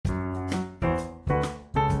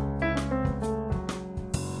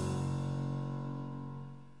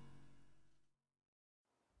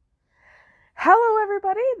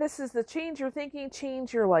This is the Change Your Thinking,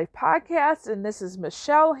 Change Your Life podcast, and this is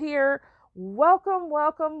Michelle here. Welcome,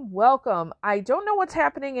 welcome, welcome. I don't know what's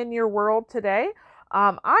happening in your world today.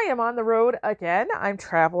 I am on the road again. I'm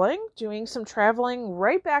traveling, doing some traveling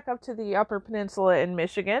right back up to the Upper Peninsula in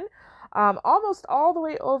Michigan, almost all the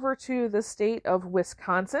way over to the state of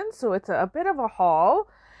Wisconsin, so it's a bit of a haul.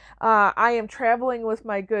 I am traveling with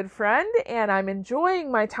my good friend, and I'm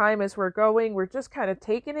enjoying my time as we're going. We're just kind of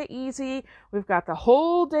taking it easy. We've got the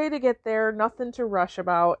whole day to get there, nothing to rush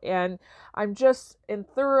about, and I'm just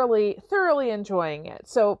thoroughly enjoying it.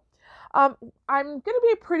 So I'm going to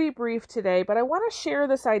be pretty brief today, but I want to share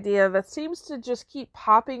this idea that seems to just keep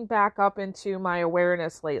popping back up into my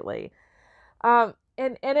awareness lately. And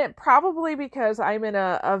it probably because I'm in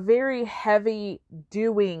a very heavy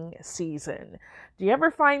doing season. Do you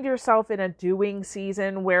ever find yourself in a doing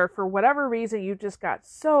season where for whatever reason you just got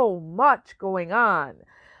so much going on?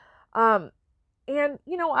 And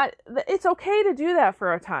you know, it's okay to do that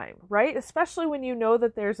for a time, right? Especially when you know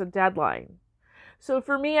that there's a deadline. So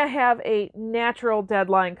for me, I have a natural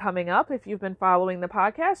deadline coming up. If you've been following the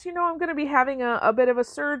podcast, you know I'm going to be having a bit of a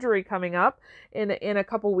surgery coming up in a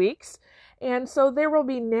couple weeks. And so there will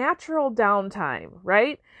be natural downtime,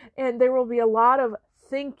 right? And there will be a lot of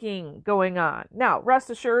thinking going on. Now, rest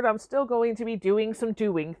assured, I'm still going to be doing some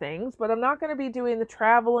doing things, but I'm not going to be doing the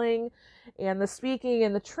traveling and the speaking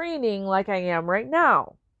and the training like I am right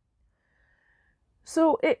now.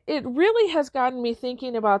 So it really has gotten me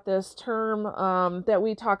thinking about this term that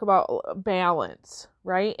we talk about, balance,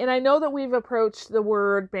 right? And I know that we've approached the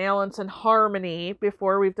word balance and harmony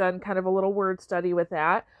before. We've done kind of a little word study with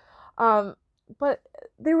that. But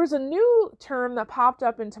there was a new term that popped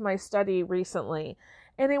up into my study recently,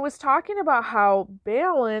 and it was talking about how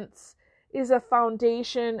balance is a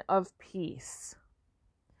foundation of peace.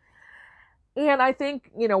 And I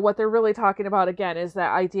think, you know, what they're really talking about, again, is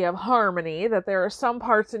that idea of harmony, that there are some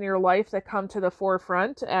parts in your life that come to the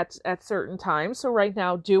forefront at certain times. So right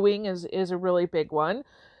now, doing is a really big one.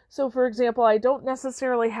 So, for example, I don't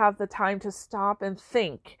necessarily have the time to stop and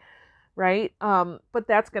think, right? But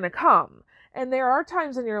that's going to come. And there are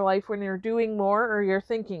times in your life when you're doing more or you're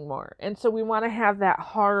thinking more. And so we want to have that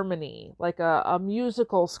harmony, like a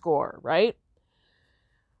musical score, right?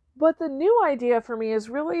 But the new idea for me is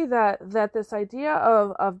really that this idea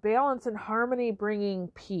of balance and harmony bringing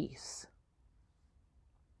peace.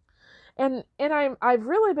 And I've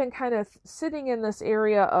really been kind of sitting in this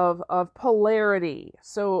area of polarity.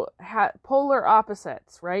 So polar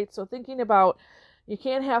opposites, right? So thinking about you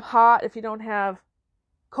can't have hot if you don't have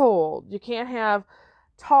cold. You can't have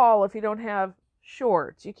tall if you don't have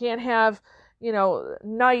short. You can't have, you know,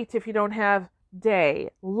 night if you don't have day,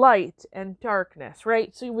 light and darkness,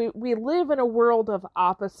 right? So we live in a world of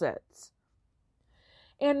opposites.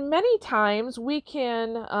 And many times we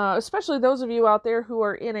can, especially those of you out there who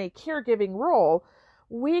are in a caregiving role,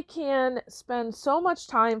 we can spend so much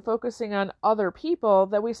time focusing on other people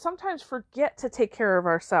that we sometimes forget to take care of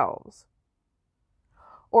ourselves.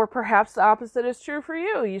 Or perhaps the opposite is true for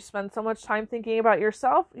you. You spend so much time thinking about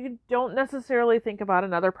yourself, you don't necessarily think about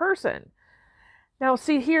another person. Now,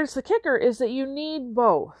 see, here's the kicker, is that you need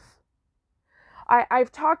both.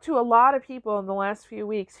 I've talked to a lot of people in the last few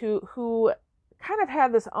weeks who kind of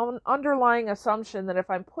had this underlying assumption that if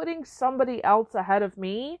I'm putting somebody else ahead of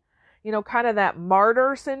me, you know, kind of that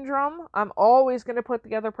martyr syndrome, I'm always going to put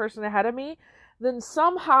the other person ahead of me, then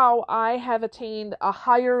somehow I have attained a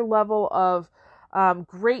higher level of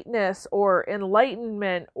greatness or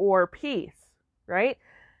enlightenment or peace, right?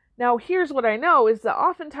 Now, here's what I know is that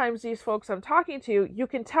oftentimes these folks I'm talking to, you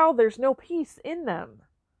can tell there's no peace in them.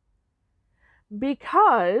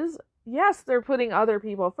 Because, yes, they're putting other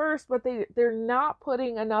people first, but they're not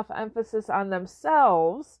putting enough emphasis on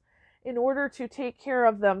themselves in order to take care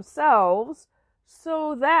of themselves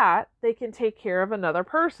so that they can take care of another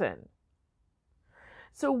person.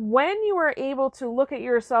 So when you are able to look at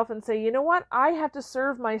yourself and say, you know what, I have to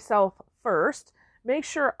serve myself first, make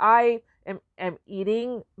sure I am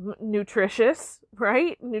eating nutritious,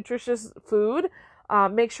 right? Nutritious food.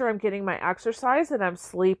 Make sure I'm getting my exercise, that I'm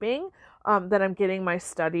sleeping, that I'm getting my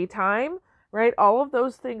study time, right? All of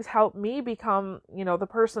those things help me become, you know, the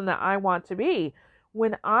person that I want to be.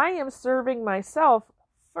 When I am serving myself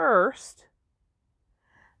first,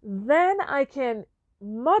 then I can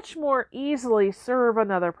much more easily serve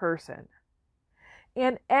another person.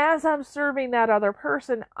 And as I'm serving that other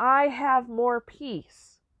person, I have more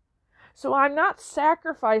peace. So I'm not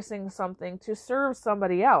sacrificing something to serve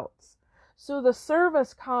somebody else. So the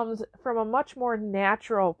service comes from a much more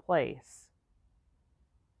natural place.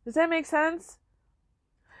 Does that make sense?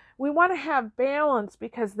 We want to have balance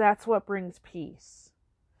because that's what brings peace.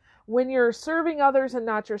 When you're serving others and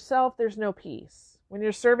not yourself, there's no peace. When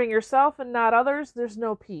you're serving yourself and not others, there's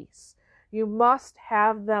no peace. You must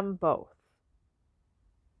have them both.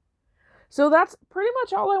 So that's pretty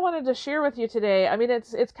much all I wanted to share with you today. I mean,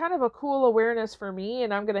 it's kind of a cool awareness for me,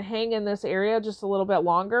 and I'm going to hang in this area just a little bit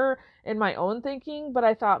longer in my own thinking, but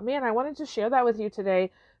I thought, man, I wanted to share that with you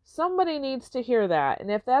today. Somebody needs to hear that. And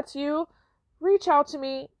if that's you, reach out to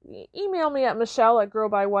me, email me at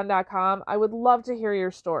michelle@growby1.com. I would love to hear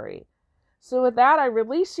your story. So with that, I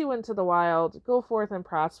release you into the wild. Go forth and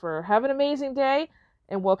prosper. Have an amazing day,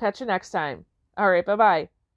 and we'll catch you next time. All right, bye-bye.